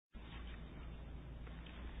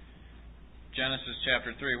Genesis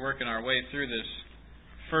chapter 3, working our way through this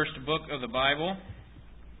first book of the Bible.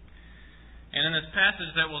 And in this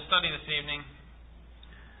passage that we'll study this evening,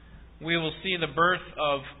 we will see the birth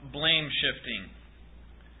of blame shifting.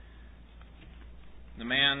 The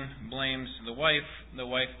man blames the wife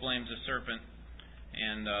blames the serpent,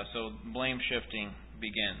 and so blame shifting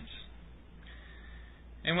begins.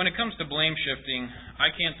 And when it comes to blame shifting,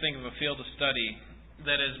 I can't think of a field of study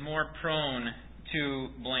that is more prone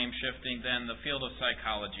to blame shifting than the field of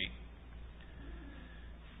psychology.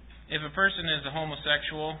 If a person is a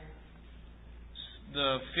homosexual,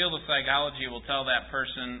 the field of psychology will tell that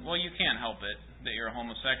person, well, you can't help it that you're a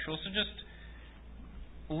homosexual, so just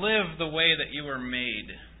live the way that you were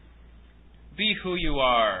made. Be who you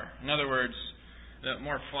are. In other words, the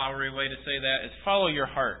more flowery way to say that is follow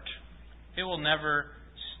your heart. It will never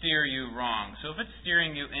steer you wrong. So if it's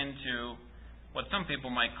steering you into what some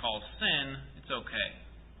people might call sin, it's okay.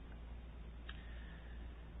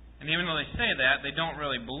 And even though they say that, they don't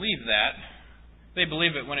really believe that. They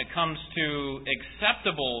believe it when it comes to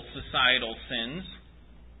acceptable societal sins,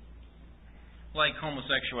 like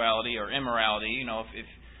homosexuality or immorality. You know,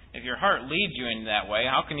 if your heart leads you in that way,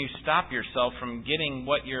 how can you stop yourself from getting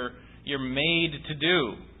what you're made to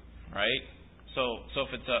do, right? So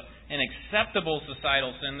if it's an acceptable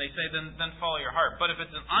societal sin, they say then follow your heart. But if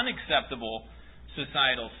it's an unacceptable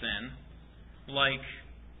societal sin, like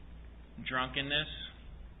drunkenness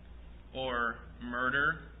or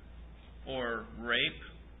murder or rape,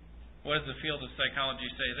 what does the field of psychology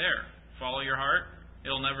say there? Follow your heart.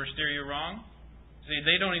 It'll never steer you wrong. See,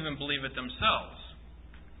 they don't even believe it themselves.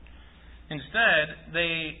 Instead,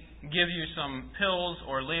 they give you some pills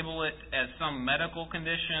or label it as some medical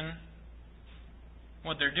condition.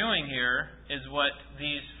 What they're doing here is what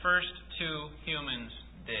these first two humans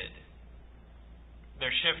did.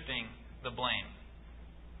 They're shifting the blame.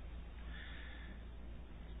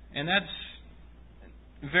 And that's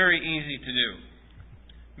very easy to do,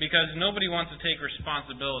 because nobody wants to take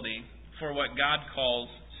responsibility for what God calls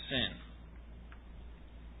sin.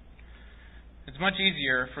 It's much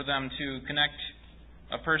easier for them to connect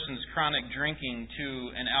a person's chronic drinking to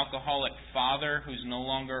an alcoholic father who's no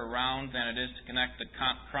longer around than it is to connect the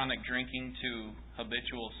chronic drinking to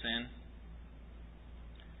habitual sin,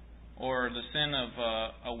 or the sin of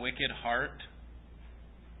a wicked heart.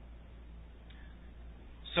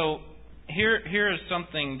 So here is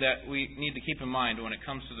something that we need to keep in mind when it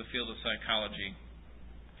comes to the field of psychology.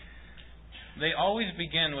 They always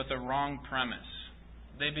begin with a wrong premise.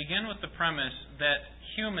 They begin with the premise that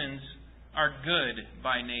humans are good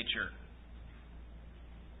by nature.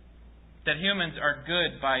 That humans are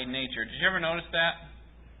good by nature. Did you ever notice that?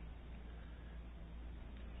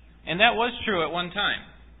 And that was true at one time.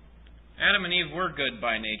 Adam and Eve were good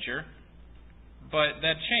by nature, but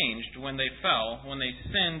that changed when they fell, when they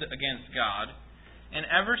sinned against God. And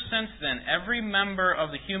ever since then, every member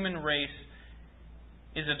of the human race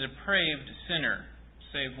is a depraved sinner,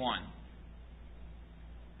 save one.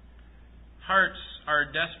 Hearts are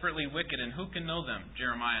desperately wicked, and who can know them?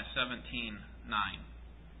 Jeremiah 17:9.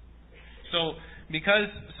 So, because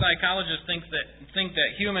psychologists think that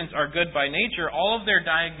humans are good by nature, all of their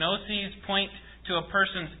diagnoses point to a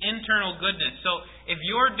person's internal goodness. So, if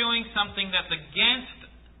you're doing something that's against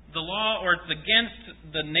the law or it's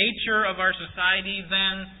against the nature of our society,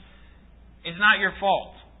 then it's not your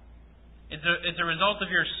fault. It's a result of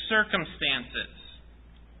your circumstances.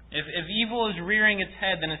 If evil is rearing its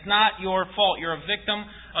head, then it's not your fault. You're a victim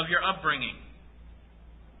of your upbringing.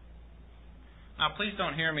 Now, please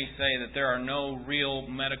don't hear me say that there are no real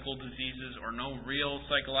medical diseases or no real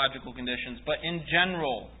psychological conditions, but in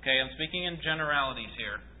general, okay, I'm speaking in generalities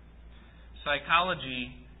here,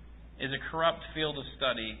 psychology is a corrupt field of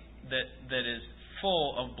study that is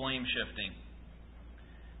full of blame shifting,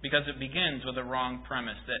 because it begins with a wrong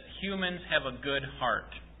premise, that humans have a good heart.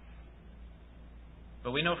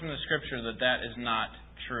 But we know from the Scripture that is not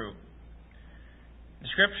true. The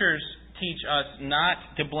Scriptures teach us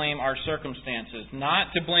not to blame our circumstances, not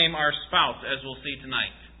to blame our spouse, as we'll see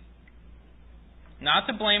tonight. Not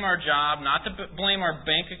to blame our job, not to blame our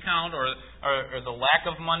bank account or the lack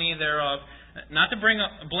of money thereof, not to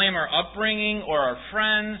blame our upbringing or our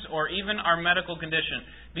friends or even our medical condition.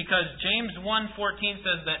 Because James 1:14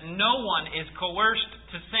 says that no one is coerced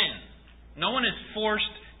to sin. No one is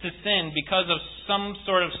forced to sin because of some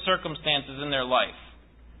sort of circumstances in their life.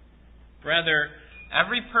 Rather,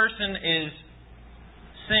 every person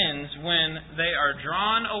sins when they are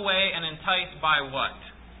drawn away and enticed by what?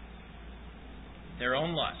 Their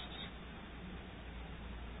own lusts.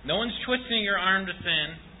 No one's twisting your arm to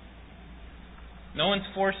sin. No one's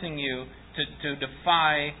forcing you to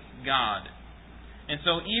defy God. And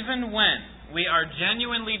so even when we are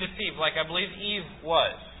genuinely deceived, like I believe Eve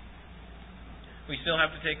was, we still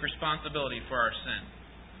have to take responsibility for our sin.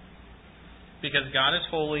 Because God is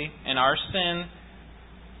holy, and our sin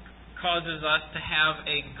causes us to have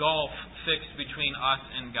a gulf fixed between us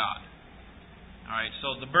and God. Alright,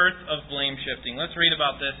 so the birth of blame shifting. Let's read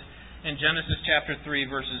about this in Genesis chapter 3,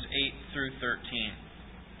 verses 8 through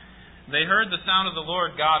 13. They heard the sound of the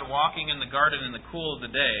Lord God walking in the garden in the cool of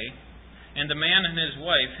the day, and the man and his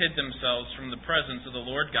wife hid themselves from the presence of the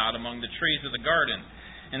Lord God among the trees of the garden.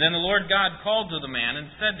 And then the Lord God called to the man and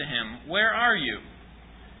said to him, "Where are you?"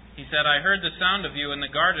 He said, "I heard the sound of you in the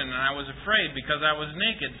garden, and I was afraid because I was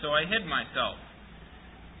naked, so I hid myself."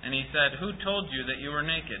 And he said, "Who told you that you were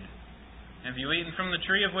naked? Have you eaten from the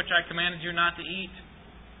tree of which I commanded you not to eat?"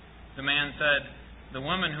 The man said, "The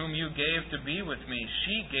woman whom you gave to be with me,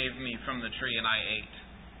 she gave me from the tree, and I ate."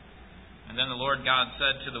 And then the Lord God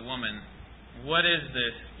said to the woman, "What is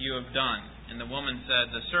this you have done?" And the woman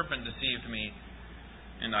said, "The serpent deceived me,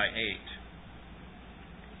 and I ate."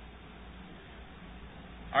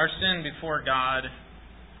 Our sin before God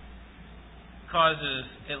causes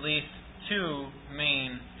at least two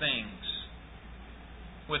main things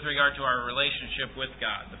with regard to our relationship with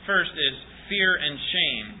God. The first is fear and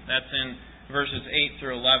shame. That's in verses 8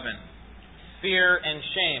 through 11. Fear and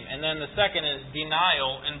shame. And then the second is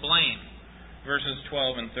denial and blame. Verses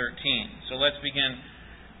 12 and 13. So let's begin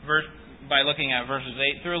by looking at verses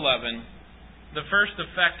 8 through 11. The first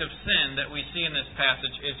effect of sin that we see in this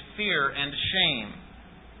passage is fear and shame.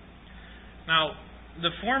 Now,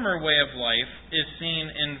 the former way of life is seen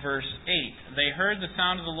in verse 8. They heard the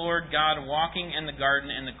sound of the Lord God walking in the garden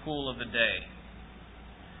in the cool of the day.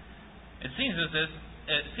 It seems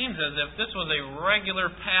as if this was a regular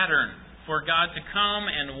pattern for God to come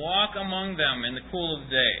and walk among them in the cool of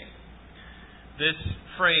the day. This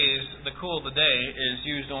phrase, the cool of the day, is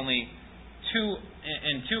used only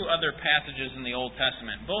in two other passages in the Old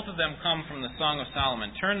Testament. Both of them come from the Song of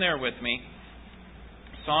Solomon. Turn there with me.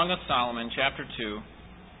 Song of Solomon, chapter 2.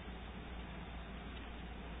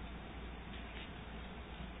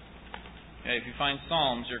 Okay, if you find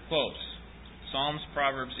Psalms, you're close. Psalms,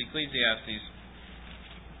 Proverbs, Ecclesiastes,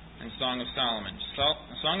 and Song of Solomon.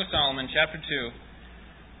 Song of Solomon, chapter 2,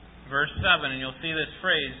 verse 7, and you'll see this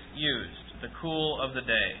phrase used, the cool of the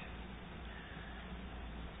day.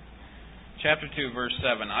 Chapter 2, verse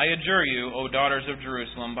 7. I adjure you, O daughters of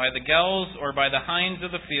Jerusalem, by the gells or by the hinds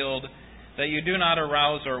of the field, that you do not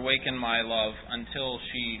arouse or waken my love until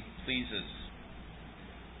she pleases.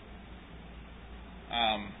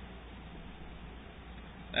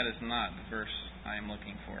 That is not the verse I am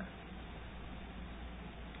looking for.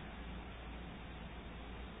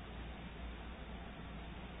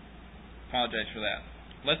 Apologize for that.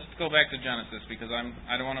 Let's go back to Genesis because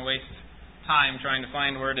I don't want to waste time trying to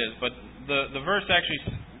find where it is. But the verse actually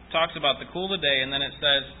talks about the cool of the day, and then it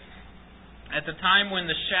says, at the time when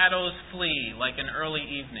the shadows flee, like an early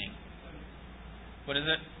evening. What is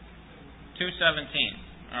it?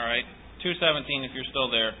 2:17. All right. 2:17, if you're still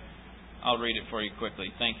there, I'll read it for you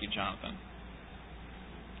quickly. Thank you, Jonathan.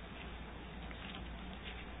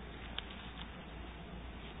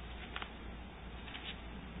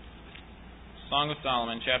 Song of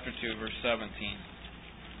Solomon, chapter 2, verse 17.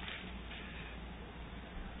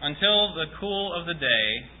 Until the cool of the day,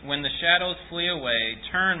 when the shadows flee away,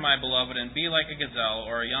 turn, my beloved, and be like a gazelle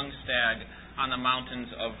or a young stag on the mountains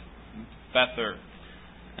of Bether.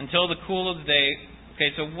 Until the cool of the day. Okay,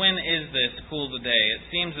 so when is this cool of the day? It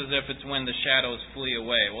seems as if it's when the shadows flee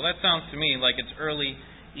away. Well, that sounds to me like it's early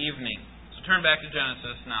evening. So turn back to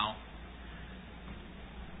Genesis now.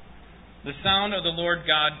 The sound of the Lord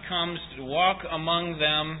God comes to walk among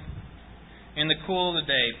them in the cool of the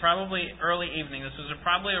day, probably early evening. This was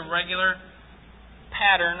probably a regular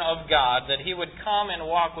pattern of God that He would come and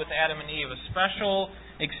walk with Adam and Eve, a special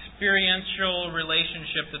experiential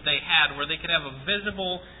relationship that they had where they could have a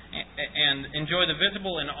visible and enjoy the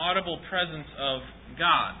visible and audible presence of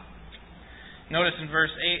God. Notice in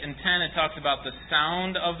verse 8 and 10 it talks about the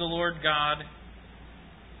sound of the Lord God.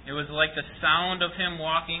 It was like the sound of Him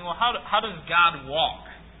walking. Well, how does God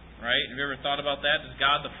walk? Right? Have you ever thought about that? Does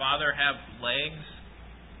God the Father have legs?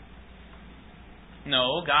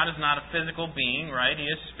 No, God is not a physical being, right? He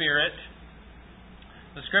is spirit.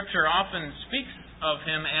 The Scripture often speaks of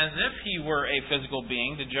Him as if He were a physical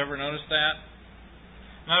being. Did you ever notice that?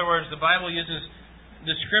 In other words, the Bible uses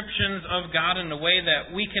descriptions of God in a way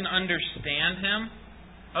that we can understand Him.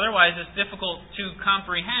 Otherwise, it's difficult to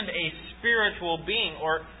comprehend a spiritual being,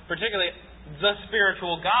 or particularly the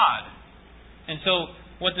spiritual God. And so,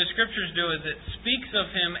 what the Scriptures do is it speaks of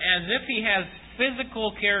Him as if He has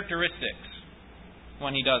physical characteristics.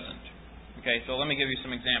 when He doesn't. Okay, so let me give you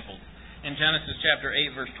some examples. In Genesis chapter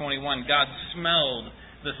 8, verse 21, God smelled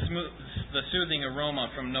the soothing aroma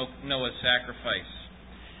from Noah's sacrifice.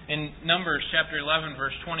 In Numbers chapter 11,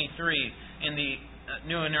 verse 23, in the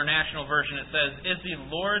New International Version, it says, "Is the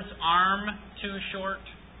Lord's arm too short?"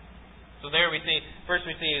 So there we see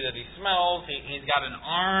that He smells, He's got an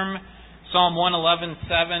arm. Psalm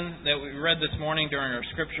 111:7 that we read this morning during our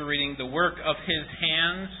scripture reading, the work of His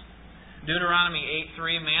hands. Deuteronomy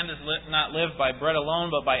 8:3, man does not live by bread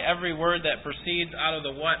alone, but by every word that proceeds out of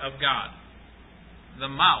the what of God? The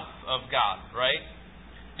mouth of God, right?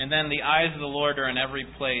 And then the eyes of the Lord are in every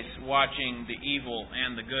place, watching the evil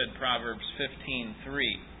and the good, Proverbs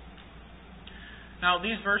 15:3. Now,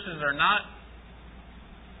 these verses are not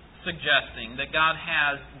suggesting that God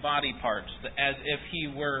has body parts as if He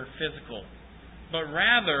were physical, but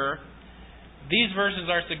rather these verses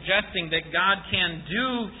are suggesting that God can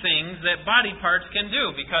do things that body parts can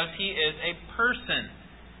do because He is a person.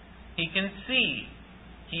 He can see,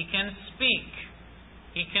 He can speak,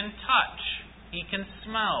 He can touch, He can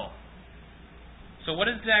smell. So what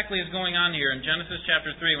exactly is going on here in Genesis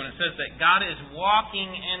chapter 3 when it says that God is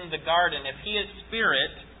walking in the garden? If He is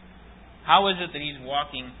spirit, how is it that He's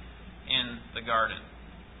walking in the garden?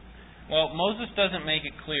 Well, Moses doesn't make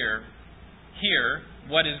it clear here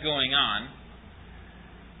what is going on,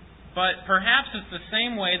 but perhaps it's the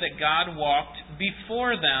same way that God walked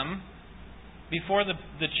before them, before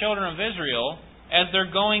the children of Israel, as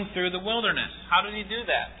they're going through the wilderness. How did He do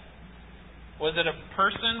that? Was it a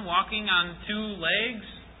person walking on two legs?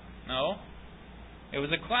 No. It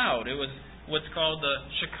was a cloud. It was what's called the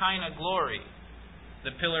Shekinah glory.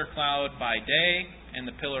 The pillar cloud by day and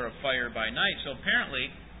the pillar of fire by night. So apparently,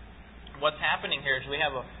 what's happening here is we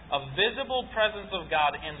have a visible presence of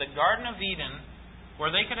God in the Garden of Eden where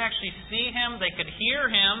they could actually see Him, they could hear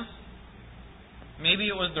Him. Maybe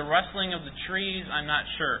it was the rustling of the trees, I'm not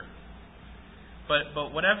sure. But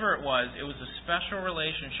whatever it was a special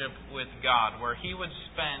relationship with God where He would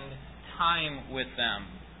spend time with them,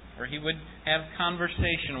 where He would have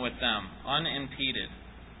conversation with them unimpeded.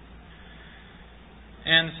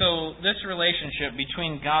 And so this relationship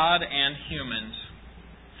between God and humans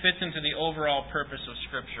fits into the overall purpose of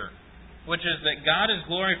Scripture, which is that God is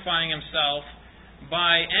glorifying Himself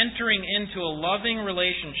by entering into a loving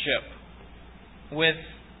relationship with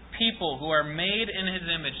people who are made in His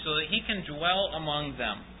image so that He can dwell among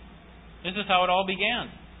them. This is how it all began.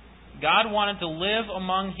 God wanted to live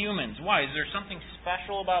among humans. Why? Is there something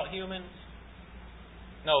special about humans?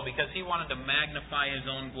 No, because He wanted to magnify His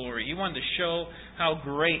own glory. He wanted to show how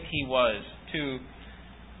great He was to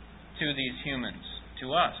these humans,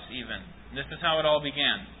 to us even. This is how it all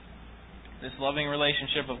began. This loving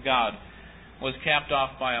relationship of God was capped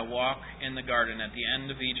off by a walk in the garden at the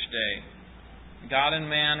end of each day. God and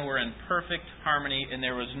man were in perfect harmony, and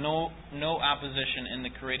there was no opposition in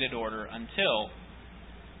the created order until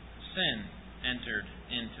sin entered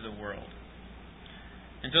into the world.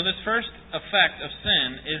 And so this first effect of sin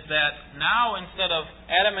is that now instead of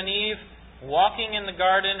Adam and Eve walking in the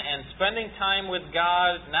garden and spending time with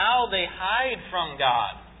God, now they hide from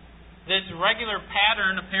God. This regular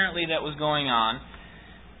pattern apparently that was going on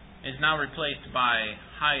is now replaced by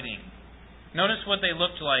hiding. Notice what they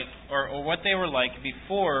looked like, or what they were like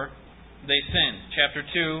before they sinned. Chapter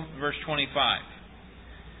 2, verse 25.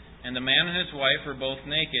 And the man and his wife were both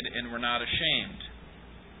naked and were not ashamed.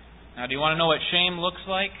 Now, do you want to know what shame looks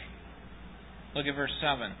like? Look at verse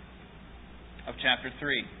 7 of chapter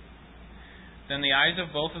 3. Then the eyes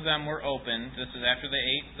of both of them were opened, this is after they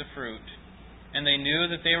ate the fruit, and they knew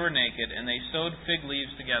that they were naked, and they sewed fig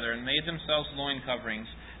leaves together and made themselves loin coverings.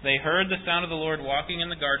 They heard the sound of the Lord walking in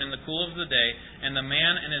the garden in the cool of the day, and the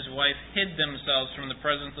man and his wife hid themselves from the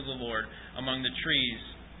presence of the Lord among the trees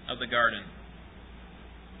of the garden.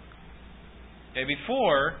 Okay,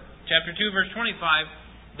 before, chapter 2, verse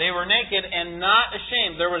 25, they were naked and not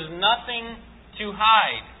ashamed. There was nothing to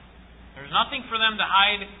hide. There was nothing for them to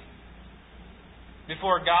hide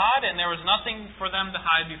before God, and there was nothing for them to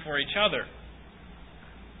hide before each other.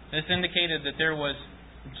 This indicated that there was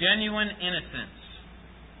genuine innocence.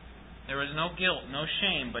 There was no guilt, no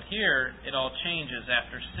shame, but here it all changes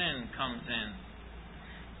after sin comes in.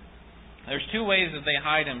 There's two ways that they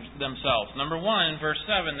hide themselves. Number one, in verse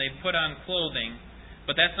 7, they put on clothing,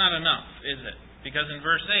 but that's not enough, is it? Because in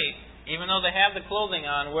verse 8, even though they have the clothing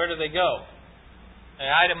on, where do they go? They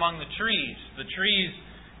hide among the trees. The trees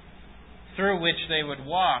through which they would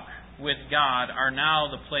walk with God are now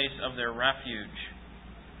the place of their refuge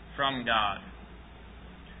from God.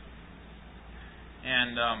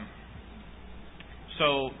 And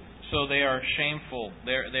so they are shameful.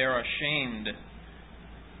 They are ashamed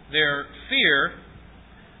their fear,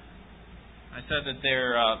 I said that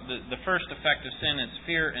the first effect of sin is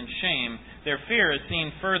fear and shame. Their fear is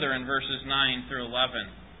seen further in verses 9 through 11.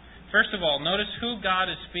 First of all, notice who God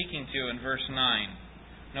is speaking to in verse 9.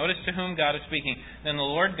 Notice to whom God is speaking. Then the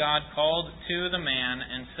Lord God called to the man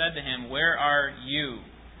and said to him, "Where are you?"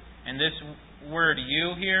 And this word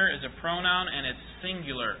 "you" here is a pronoun and it's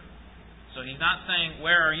singular. So he's not saying,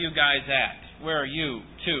 "Where are you guys at?" Where are you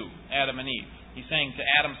to Adam and Eve? He's saying to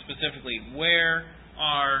Adam specifically, "Where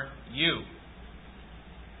are you?"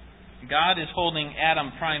 God is holding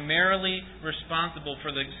Adam primarily responsible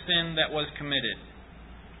for the sin that was committed.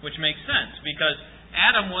 Which makes sense, because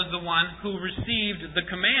Adam was the one who received the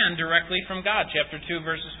command directly from God. Chapter 2,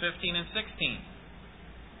 verses 15 and 16.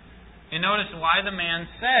 And notice why the man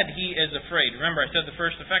said he is afraid. Remember, I said the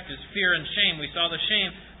first effect is fear and shame. We saw the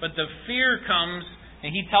shame, but the fear comes,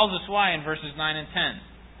 and he tells us why in verses 9 and 10.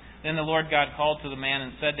 Then the Lord God called to the man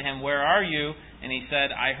and said to him, "Where are you?" And he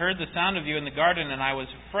said, "I heard the sound of you in the garden, and I was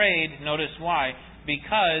afraid." Notice why.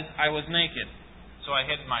 "Because I was naked, so I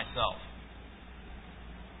hid myself."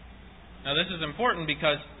 Now this is important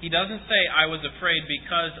because he doesn't say, "I was afraid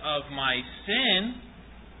because of my sin,"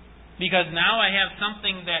 because now I have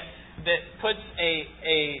something that puts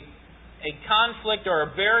a conflict or a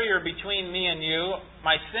barrier between me and you.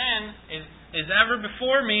 My sin is ever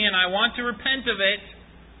before me and I want to repent of it.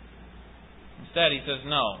 Instead, he says,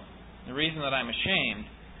 no. The reason that I'm ashamed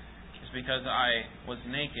is because I was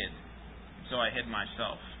naked, so I hid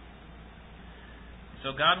myself.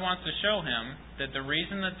 So God wants to show him that the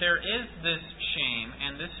reason that there is this shame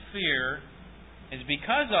and this fear is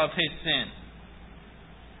because of his sin.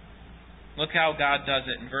 Look how God does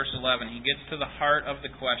it in verse 11. He gets to the heart of the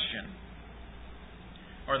question.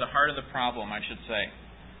 Or the heart of the problem, I should say.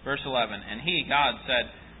 Verse 11. And he, God, said,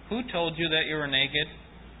 "Who told you that you were naked?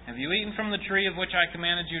 Have you eaten from the tree of which I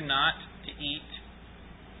commanded you not to eat?"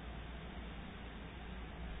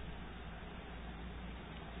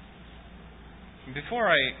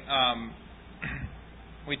 Before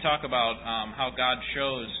we talk about how God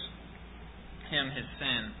shows him his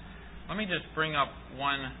sin, let me just bring up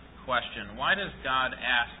one question. Why does God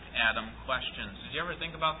ask Adam questions? Did you ever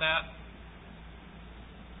think about that?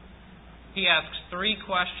 He asks 3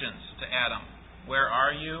 questions to Adam. Where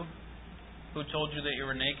are you? Who told you that you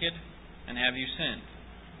were naked? And have you sinned?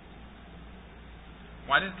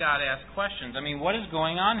 Why does God ask questions? I mean, what is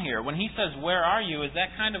going on here? When he says, "Where are you?" is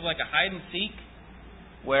that kind of like a hide and seek?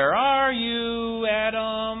 Where are you,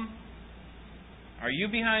 Adam? Are you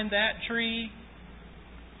behind that tree?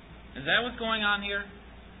 Is that what's going on here?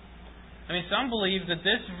 I mean, some believe that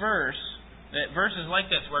this verse, that verses like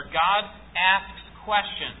this, where God asks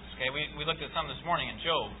questions. Okay, we looked at some this morning in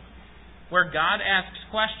Job. Where God asks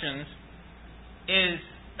questions is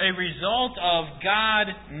a result of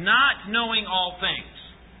God not knowing all things.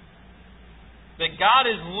 That God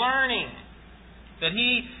is learning. That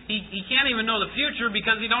He can't even know the future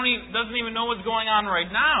because He doesn't even know what's going on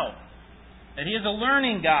right now. That He is a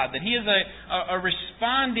learning God. That He is a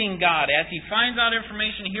responding God. As He finds out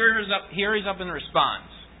information, here He's up and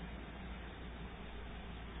responds.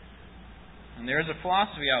 And there's a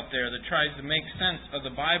philosophy out there that tries to make sense of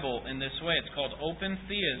the Bible in this way. It's called open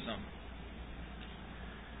theism.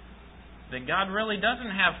 That God really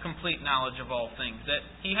doesn't have complete knowledge of all things. That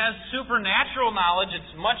He has supernatural knowledge.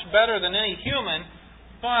 It's much better than any human,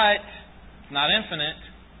 but it's not infinite.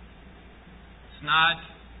 It's not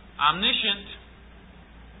omniscient.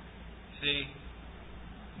 See,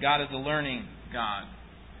 God is a learning God.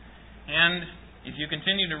 And if you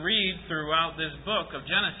continue to read throughout this book of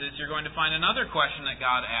Genesis, you're going to find another question that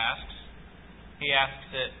God asks. He asks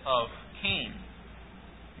it of Cain.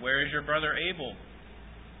 Where is your brother Abel?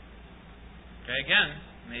 Okay, again,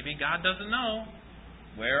 maybe God doesn't know.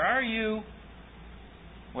 Where are you?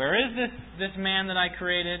 Where is this man that I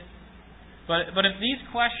created? But if these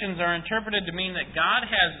questions are interpreted to mean that God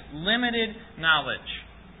has limited knowledge,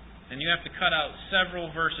 then you have to cut out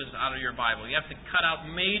several verses out of your Bible. You have to cut out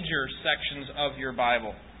major sections of your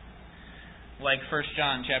Bible. Like 1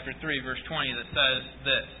 John chapter 3, verse 20 that says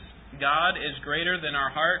this: God is greater than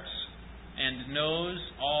our hearts and knows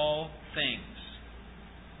all things.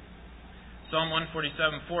 Psalm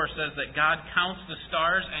 147:4 says that God counts the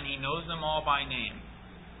stars and He knows them all by name.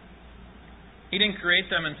 He didn't create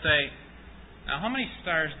them and say, "Now how many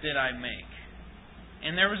stars did I make?"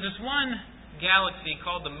 And there was this one galaxy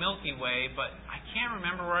called the Milky Way, but I can't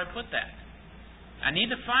remember where I put that. I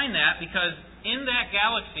need to find that because in that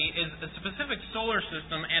galaxy is a specific solar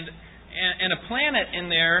system and a planet in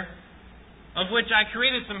there of which I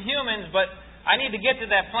created some humans, but I need to get to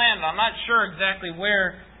that planet. I'm not sure exactly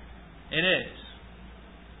where it is.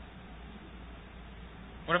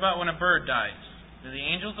 What about when a bird dies? Do the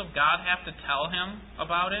angels of God have to tell him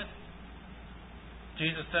about it?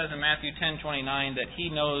 Jesus says in Matthew 10:29 that He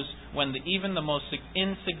knows when even the most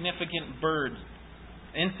insignificant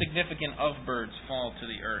of birds fall to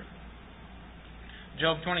the earth.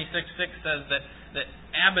 Job 26:6 says that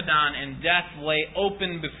Abaddon and death lay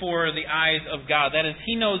open before the eyes of God. That is,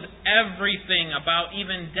 He knows everything about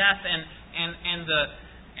even death and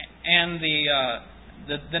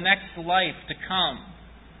the next life to come,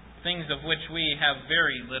 things of which we have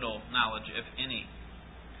very little knowledge, if any.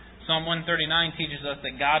 Psalm 139 teaches us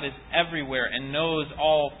that God is everywhere and knows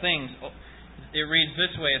all things. It reads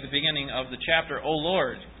this way at the beginning of the chapter, O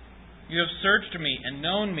Lord, You have searched me and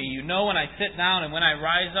known me. You know when I sit down and when I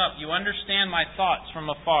rise up. You understand my thoughts from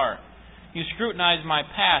afar. You scrutinize my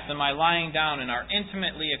path and my lying down and are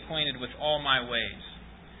intimately acquainted with all my ways.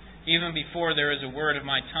 Even before there is a word of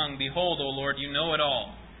my tongue, behold, O Lord, You know it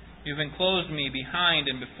all. You have enclosed me behind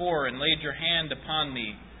and before and laid Your hand upon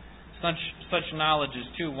me. Such knowledge is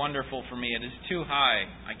too wonderful for me. It is too high.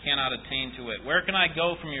 I cannot attain to it. Where can I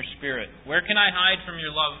go from Your Spirit? Where can I hide from Your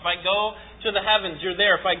love? If I go to the heavens, You're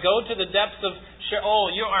there. If I go to the depths of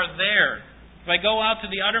Sheol, You are there. If I go out to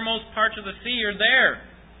the uttermost parts of the sea, You're there.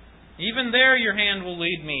 Even there Your hand will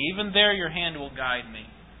lead me. Even there Your hand will guide me.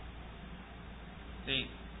 See,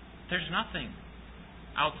 there's nothing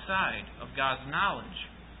outside of God's knowledge.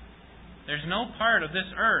 There's no part of this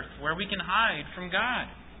earth where we can hide from God.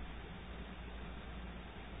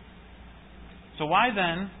 So why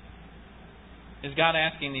then is God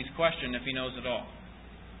asking these questions if He knows it all?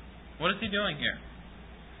 What is He doing here?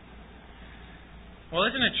 Well,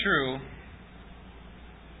 isn't it true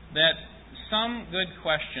that some good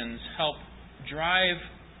questions help drive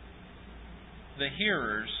the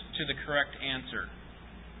hearers to the correct answer?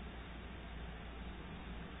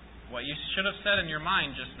 What you should have said in your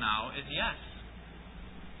mind just now is yes.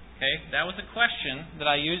 Okay, that was a question that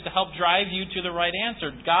I used to help drive you to the right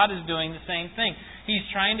answer. God is doing the same thing. He's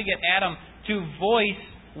trying to get Adam to voice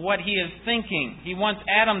what he is thinking. He wants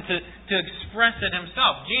Adam to express it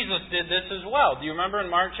himself. Jesus did this as well. Do you remember in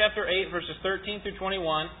Mark chapter 8, verses 13 through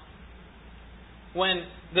 21, when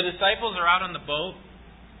the disciples are out on the boat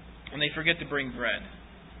and they forget to bring bread?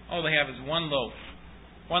 All they have is one loaf,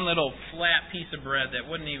 one little flat piece of bread that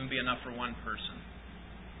wouldn't even be enough for one person.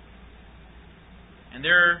 And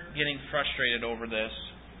they're getting frustrated over this.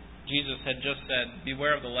 Jesus had just said,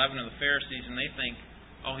 beware of the leaven of the Pharisees, and they think,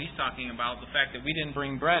 oh, He's talking about the fact that we didn't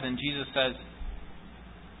bring bread. And Jesus says,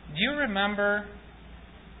 do you remember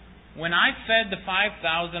when I fed the 5,000,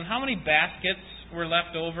 how many baskets were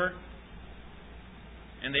left over?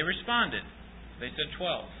 And they responded. They said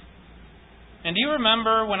 12. And do you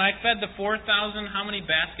remember when I fed the 4,000, how many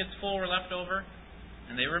baskets full were left over?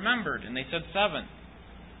 And they remembered, and they said 7.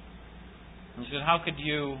 And He said, how could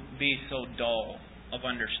you be so dull of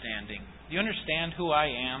understanding? Do you understand who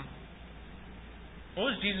I am?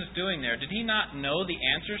 What was Jesus doing there? Did He not know the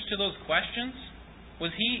answers to those questions?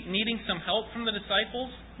 Was He needing some help from the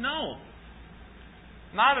disciples? No.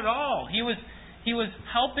 Not at all. He was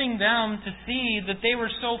helping them to see that they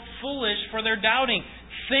were so foolish for their doubting.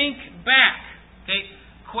 Think back. Okay?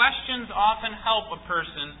 Questions often help a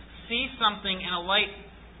person see something in a light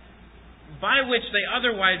by which they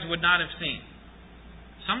otherwise would not have seen.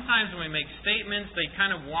 Sometimes when we make statements, they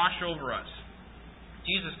kind of wash over us.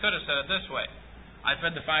 Jesus could have said it this way. I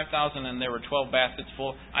fed the 5,000 and there were 12 baskets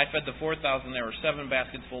full. I fed the 4,000 and there were 7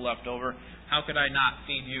 baskets full left over. How could I not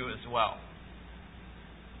feed you as well?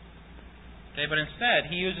 Okay, but instead,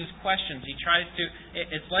 He uses questions. He tries to...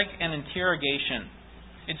 It's like an interrogation.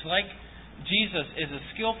 It's like Jesus is a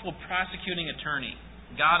skillful prosecuting attorney.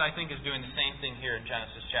 God, I think, is doing the same thing here in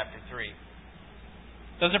Genesis chapter 3.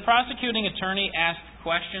 Does a prosecuting attorney ask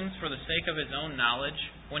questions for the sake of his own knowledge?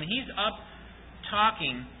 When he's up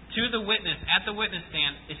talking to the witness at the witness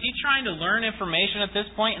stand, is he trying to learn information at this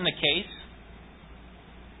point in the case?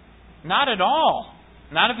 Not at all.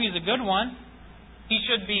 Not if he's a good one. He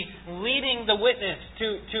should be leading the witness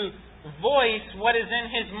to voice what is in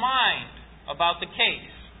his mind about the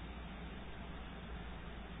case.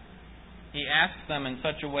 He asks them in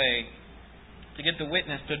such a way to get the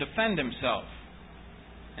witness to defend himself.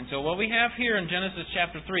 And so what we have here in Genesis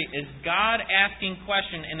chapter 3 is God asking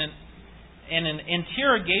questions in an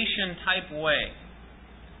interrogation type way.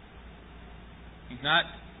 He's not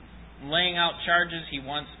laying out charges. He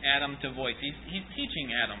wants Adam to voice. He's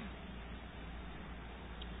teaching Adam.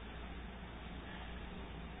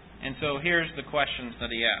 And so here's the questions that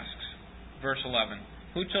he asks. Verse 11.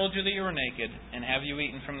 Who told you that you were naked, and have you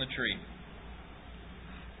eaten from the tree?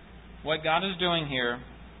 What God is doing here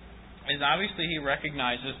is obviously He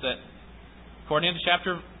recognizes that according to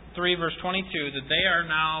chapter 3, verse 22, that they are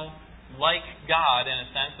now like God in a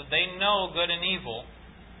sense, that they know good and evil.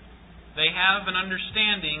 They have an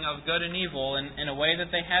understanding of good and evil in a way that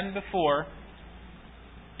they hadn't before.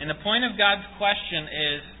 And the point of God's question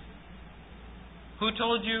is, who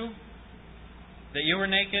told you that you were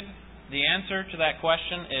naked? The answer to that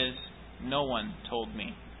question is, no one told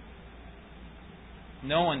me.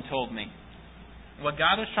 No one told me. What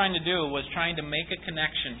God was trying to do was trying to make a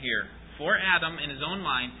connection here for Adam in his own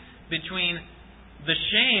mind between the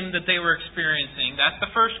shame that they were experiencing. That's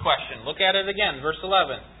the first question. Look at it again, verse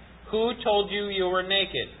 11. Who told you you were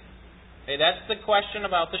naked? Okay, that's the question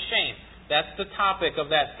about the shame. That's the topic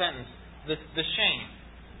of that sentence. The shame.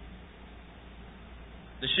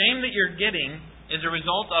 The shame that you're getting is a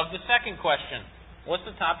result of the second question. What's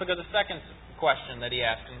the topic of the second question that he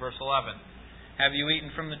asked in verse 11? Have you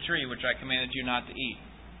eaten from the tree which I commanded you not to eat?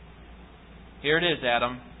 Here it is,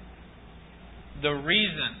 Adam. The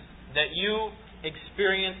reason that you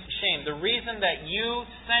experience shame, the reason that you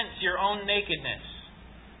sense your own nakedness,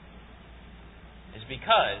 is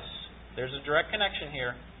because there's a direct connection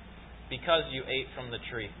here, because you ate from the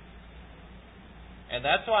tree. And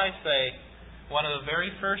that's why I say one of the very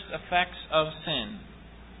first effects of sin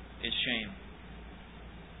is shame.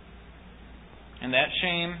 And that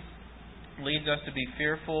shame leads us to be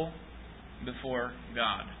fearful before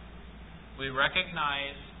God. We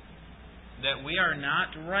recognize that we are not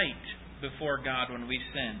right before God when we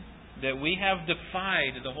sin, that we have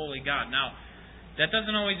defied the holy God. Now, that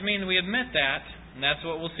doesn't always mean we admit that, and that's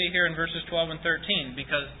what we'll see here in verses 12 and 13,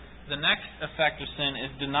 because the next effect of sin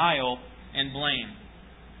is denial and blame.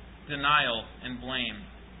 Denial and blame.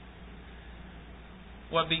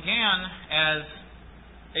 What began as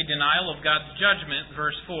a denial of God's judgment,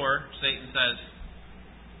 verse 4, Satan says,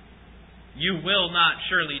 you will not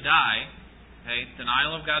surely die. Okay,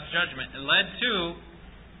 denial of God's judgment. It led to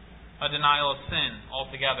a denial of sin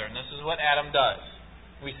altogether. And this is what Adam does.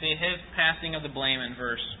 We see his passing of the blame in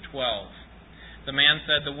verse 12. The man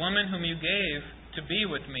said, the woman whom you gave to be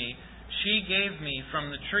with me, she gave me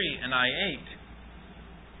from the tree, and I ate.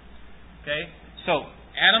 Okay? So,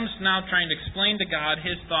 Adam's now trying to explain to God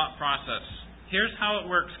his thought process. Here's how it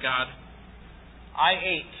works, God. I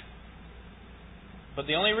ate. But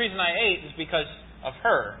the only reason I ate is because of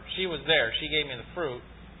her. She was there. She gave me the fruit.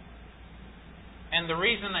 And the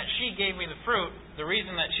reason that she gave me the fruit, the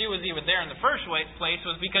reason that she was even there in the first place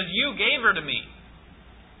was because you gave her to me.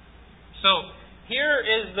 So, here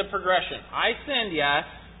is the progression. I sinned, yes,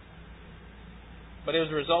 but it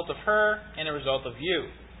was a result of her and a result of you.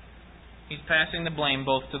 He's passing the blame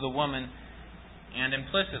both to the woman and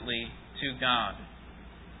implicitly to God.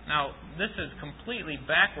 Now, this is completely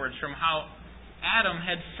backwards from how Adam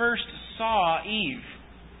had first saw Eve.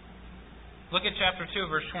 Look at chapter 2,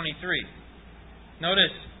 verse 23.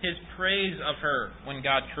 Notice his praise of her when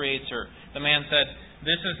God creates her. The man said,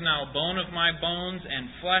 this is now bone of my bones and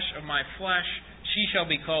flesh of my flesh. She shall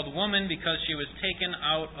be called woman because she was taken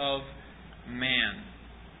out of man.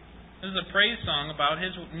 This is a praise song about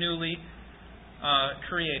his newly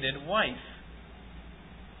created wife.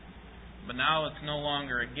 But now it's no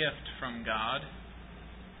longer a gift from God.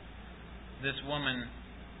 This woman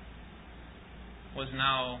was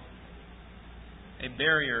now a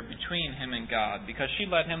barrier between him and God because she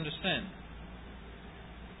led him to sin.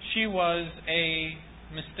 She was a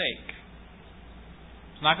mistake.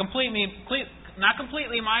 It's not completely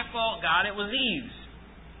my fault, God. It was Eve's.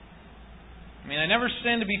 I mean, I never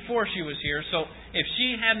sinned before she was here, so if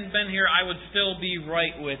she hadn't been here, I would still be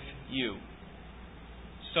right with you.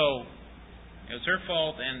 So, it was her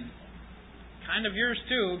fault and kind of yours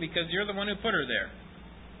too, because you're the one who put her there.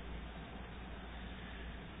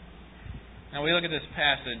 Now we look at this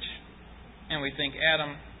passage and we think,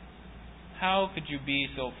 Adam, how could you be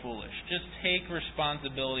so foolish? Just take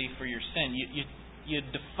responsibility for your sin. You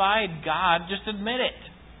defied God, just admit it.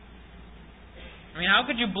 I mean, how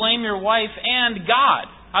could you blame your wife and God?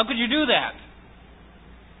 How could you do that?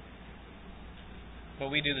 But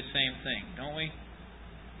we do the same thing, don't we?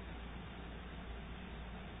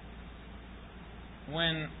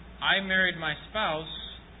 When I married my spouse,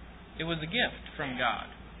 it was a gift from God.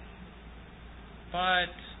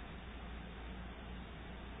 But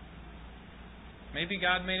maybe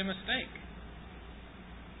God made a mistake.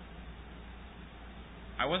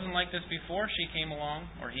 I wasn't like this before she came along,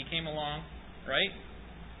 or he came along, right?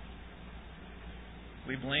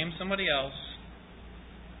 We blame somebody else,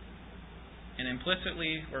 and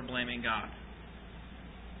implicitly we're blaming God.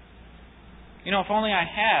 You know, if only I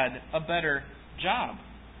had a better job,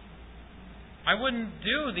 I wouldn't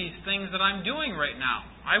do these things that I'm doing right now.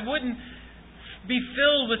 I wouldn't be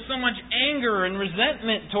filled with so much anger and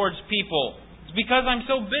resentment towards people. It's because I'm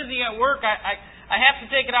so busy at work, I have to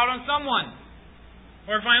take it out on someone.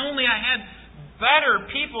 Or if I had better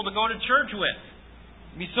people to go to church with,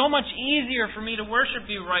 it'd be so much easier for me to worship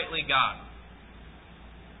You rightly, God.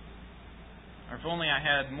 Or if only I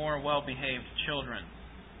had more well-behaved children.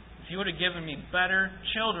 If You would have given me better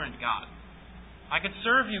children, God, I could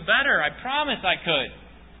serve You better. I promise I could.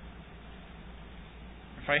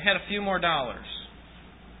 If I had a few more dollars,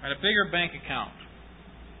 if I had a bigger bank account,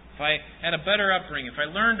 if I had a better upbringing, if I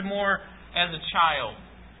learned more as a child,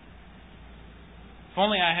 if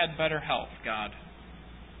only I had better health, God.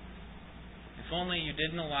 If only You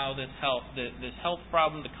didn't allow this health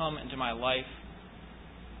problem to come into my life,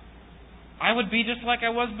 I would be just like I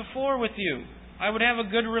was before with You. I would have a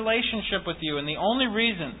good relationship with You. And the only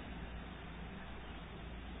reason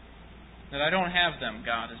that I don't have them,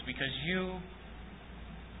 God, is because You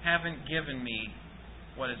haven't given me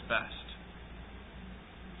what is best.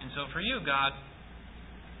 And so for You, God,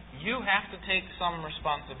 You have to take some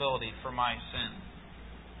responsibility for my sin.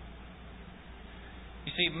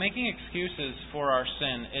 You see, making excuses for our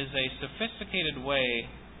sin is a sophisticated way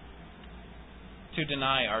to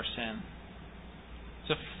deny our sin.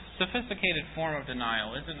 It's a sophisticated form of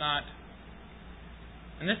denial, is it not?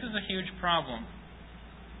 And this is a huge problem.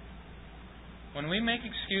 When we make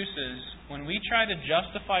excuses, when we try to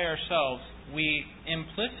justify ourselves, we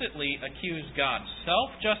implicitly accuse God.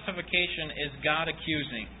 Self-justification is God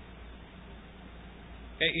accusing.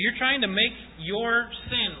 Okay, you're trying to make your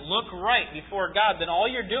sin look right before God, then all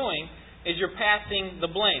you're doing is you're passing the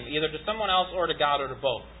blame, either to someone else or to God or to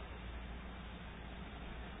both.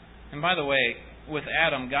 And by the way, with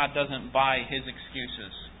Adam, God doesn't buy his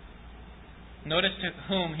excuses. Notice to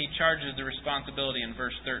whom He charges the responsibility in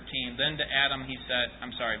verse 13.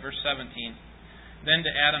 Verse 17. Then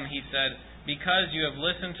to Adam He said, because you have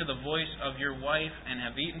listened to the voice of your wife and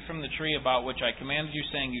have eaten from the tree about which I commanded you,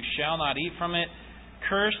 saying, you shall not eat from it,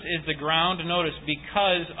 cursed is the ground, notice,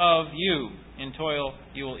 because of you. In toil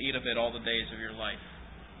you will eat of it all the days of your life.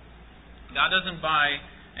 God doesn't buy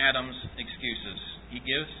Adam's excuses. He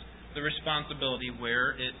gives the responsibility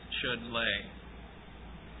where it should lay.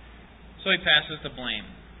 So He passes the blame.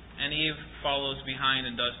 And Eve follows behind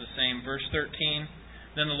and does the same. Verse 13,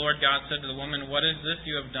 then the Lord God said to the woman, what is this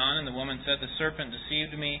you have done? And the woman said, the serpent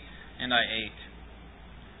deceived me, and I ate.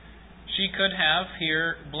 She could have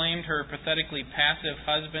here blamed her pathetically passive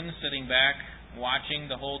husband sitting back, watching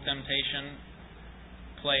the whole temptation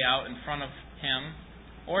play out in front of him.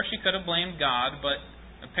 Or she could have blamed God, but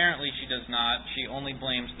apparently she does not. She only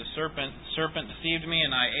blames the serpent. Serpent deceived me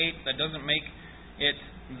and I ate. That doesn't make it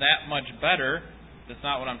that much better. That's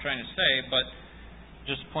not what I'm trying to say, but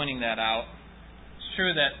just pointing that out. It's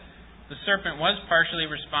true that the serpent was partially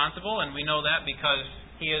responsible, and we know that because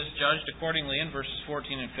he is judged accordingly in verses 14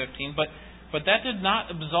 and 15, but that did not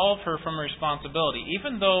absolve her from responsibility.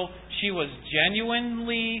 Even though she was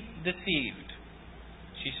genuinely deceived,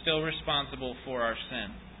 she's still responsible for our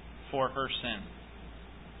sin, for her sin.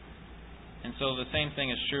 And so the same thing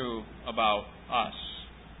is true about us.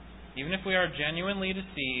 Even if we are genuinely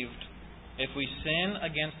deceived, if we sin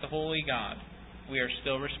against the holy God, we are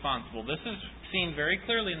still responsible. This is seen very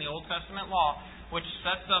clearly in the Old Testament law, which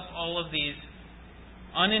sets up all of these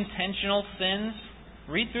unintentional sins.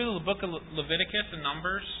 Read through the book of Leviticus and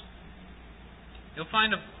Numbers. You'll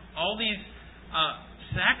find all these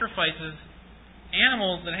sacrifices,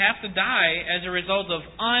 animals that have to die as a result of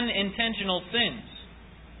unintentional sins.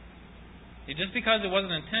 Just because it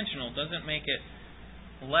wasn't intentional doesn't make it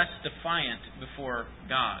less defiant before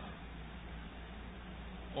God,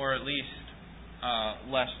 or at least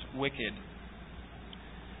less wicked.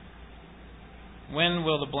 When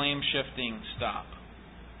will the blame shifting stop?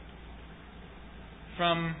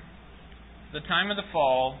 From the time of the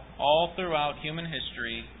fall, all throughout human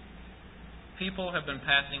history, people have been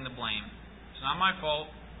passing the blame. It's not my fault.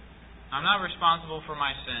 I'm not responsible for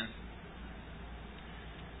my sin.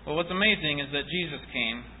 Well, what's amazing is that Jesus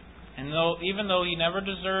came, and even though He never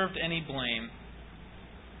deserved any blame,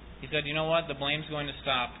 He said, you know what? The blame's going to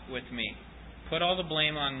stop with me. Put all the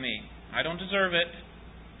blame on me. I don't deserve it,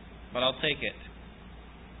 but I'll take it.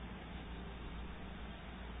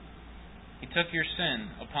 He took your sin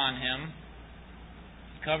upon Him.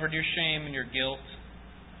 He covered your shame and your guilt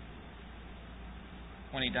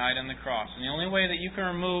when He died on the cross. And the only way that you can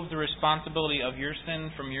remove the responsibility of your sin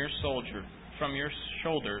from your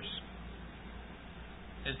shoulders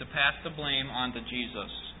is to pass the blame onto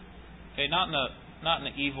Jesus. Okay, not in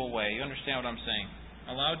an evil way. You understand what I'm saying?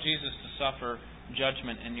 Allow Jesus to suffer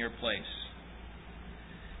judgment in your place.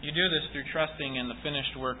 You do this through trusting in the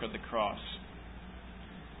finished work of the cross.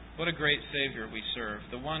 What a great Savior we serve.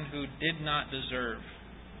 The one who did not deserve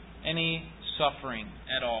any suffering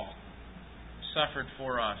at all suffered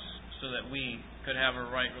for us so that we could have a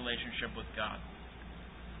right relationship with God.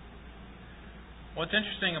 What's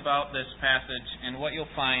interesting about this passage and what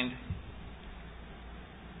you'll find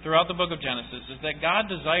throughout the book of Genesis is that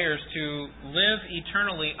God desires to live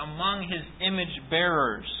eternally among His image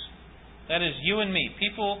bearers. That is you and me,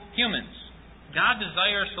 people, humans. God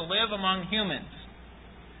desires to live among humans.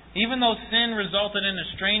 Even though sin resulted in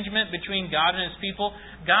estrangement between God and His people,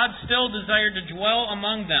 God still desired to dwell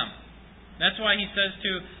among them. That's why He says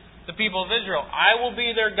to the people of Israel, I will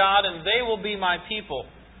be their God and they will be my people.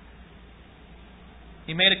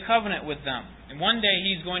 He made a covenant with them. And one day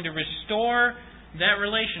He's going to restore that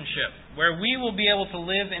relationship where we will be able to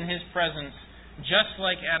live in His presence just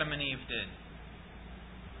like Adam and Eve did,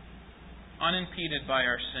 unimpeded by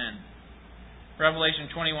our sin.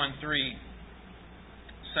 Revelation 21:3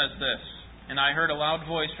 says this, And I heard a loud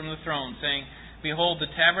voice from the throne saying, Behold, the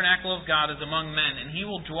tabernacle of God is among men, and He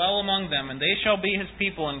will dwell among them, and they shall be His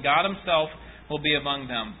people, and God Himself will be among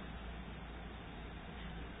them.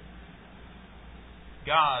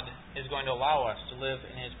 God is going to allow us to live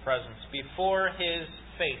in His presence before His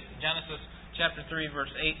face. Genesis chapter 3 verse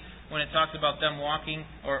 8, when it talks about them walking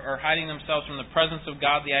or hiding themselves from the presence of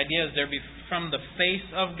God, the idea is they're from the face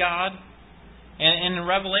of God. And in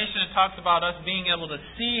Revelation it talks about us being able to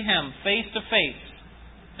see Him face to face.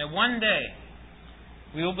 That one day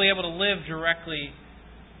we will be able to live directly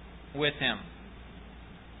with Him.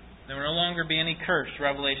 There will no longer be any curse,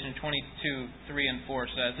 Revelation 22:3 and 4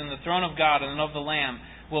 says. And the throne of God and of the Lamb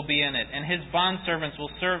will be in it, and His bondservants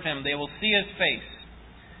will serve Him. They will see His face,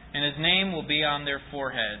 and His name will be on their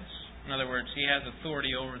foreheads. In other words, He has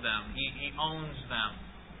authority over them. He owns them.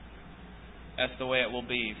 That's the way it will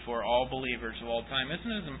be for all believers of all time.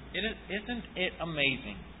 Isn't it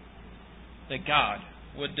amazing that God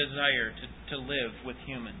would desire to live with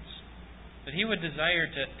humans? That He would desire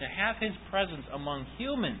to have His presence among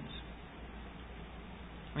humans?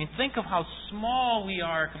 I mean, think of how small we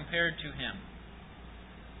are compared to Him.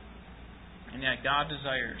 And yet God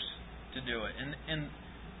desires to do it. And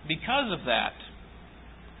because of that,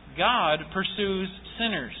 God pursues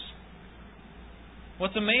sinners.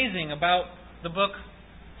 What's amazing about the book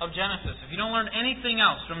of Genesis, if you don't learn anything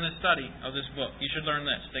else from this study of this book, you should learn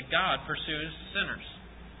this, that God pursues sinners.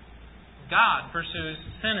 God pursues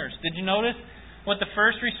sinners. Did you notice what the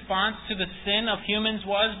first response to the sin of humans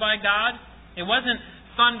was by God? It wasn't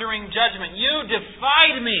thundering judgment. You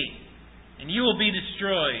defied me, and you will be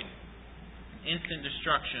destroyed. Instant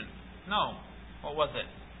destruction. No. What was it?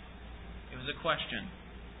 It was a question.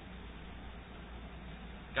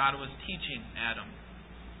 God was teaching Adam.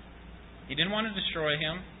 He didn't want to destroy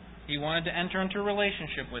him. He wanted to enter into a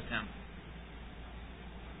relationship with him,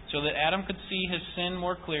 so that Adam could see his sin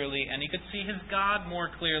more clearly and he could see his God more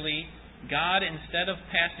clearly. God, instead of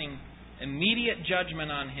passing immediate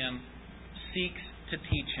judgment on him, seeks to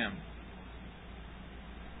teach him.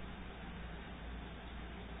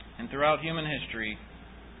 And throughout human history,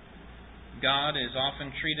 God is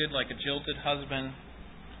often treated like a jilted husband,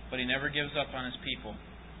 but He never gives up on His people.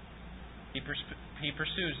 He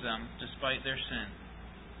pursues them despite their sin.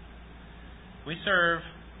 We serve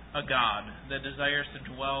a God that desires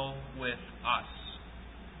to dwell with us.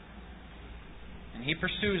 And He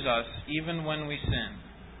pursues us even when we sin.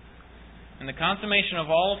 And the consummation of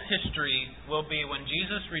all of history will be when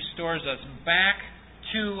Jesus restores us back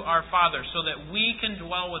to our Father so that we can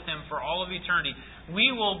dwell with Him for all of eternity.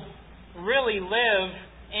 We will really live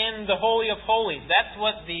in the Holy of Holies. That's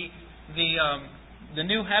what the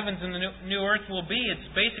new heavens and the new earth will be.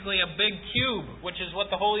 It's basically a big cube, which is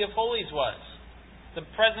what the Holy of Holies was. The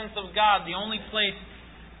presence of God, the only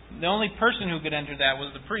person who could enter that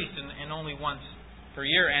was the priest, and only once per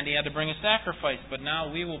year, and he had to bring a sacrifice. But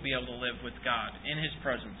now we will be able to live with God in His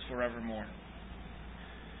presence forevermore.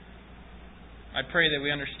 I pray that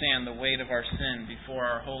we understand the weight of our sin before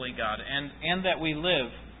our holy God, and that we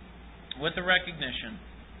live with the recognition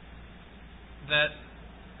that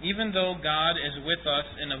even though God is with us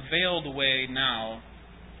in a veiled way now,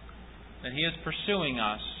 that He is pursuing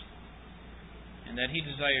us, and that He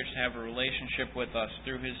desires to have a relationship with us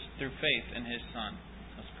through faith in His Son.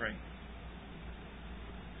 Let's pray.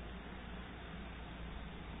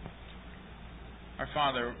 Our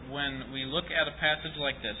Father, when we look at a passage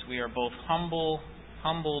like this, we are both humbled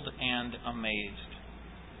and amazed.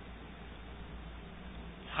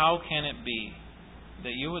 How can it be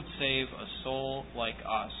that You would save a soul like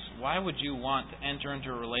us? Why would You want to enter into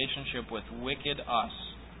a relationship with wicked us?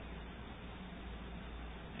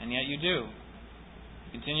 And yet You do.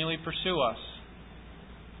 You continually pursue us.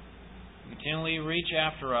 continually reach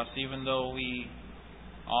after us even though we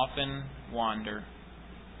often wander.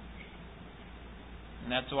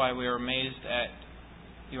 And that's why we are amazed at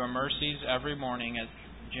your mercies every morning, as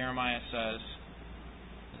Jeremiah says.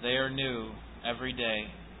 They are new every day.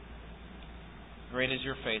 Great is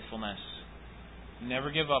your faithfulness. You never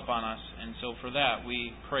give up on us, and so for that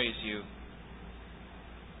we praise you.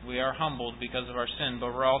 We are humbled because of our sin, but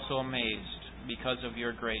we're also amazed because of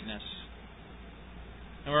your greatness.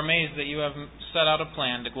 And we're amazed that you have set out a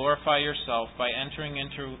plan to glorify yourself by entering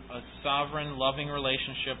into a sovereign, loving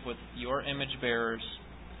relationship with your image bearers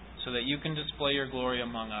so that you can display your glory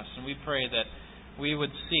among us. And we pray that we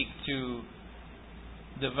would seek to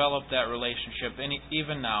develop that relationship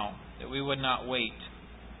even now, that we would not wait,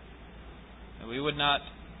 that we would not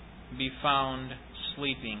be found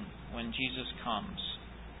sleeping when Jesus comes,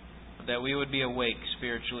 but that we would be awake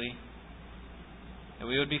spiritually, that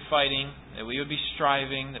we would be fighting, that we would be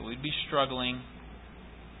striving, that we'd be struggling.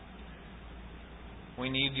 We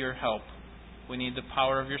need your help. We need the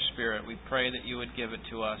power of your Spirit. We pray that you would give it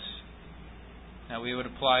to us, that we would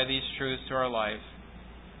apply these truths to our life.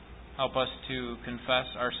 Help us to confess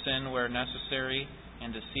our sin where necessary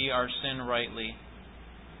and to see our sin rightly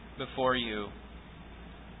before you,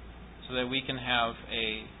 so that we can have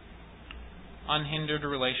a unhindered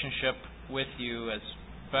relationship with you as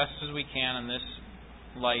best as we can in this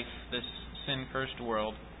life, this sin-cursed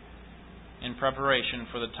world, in preparation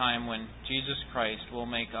for the time when Jesus Christ will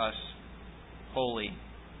make us holy,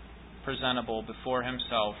 presentable before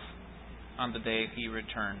Himself on the day He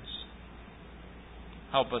returns.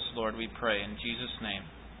 Help us, Lord, we pray. In Jesus' name,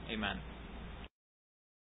 amen.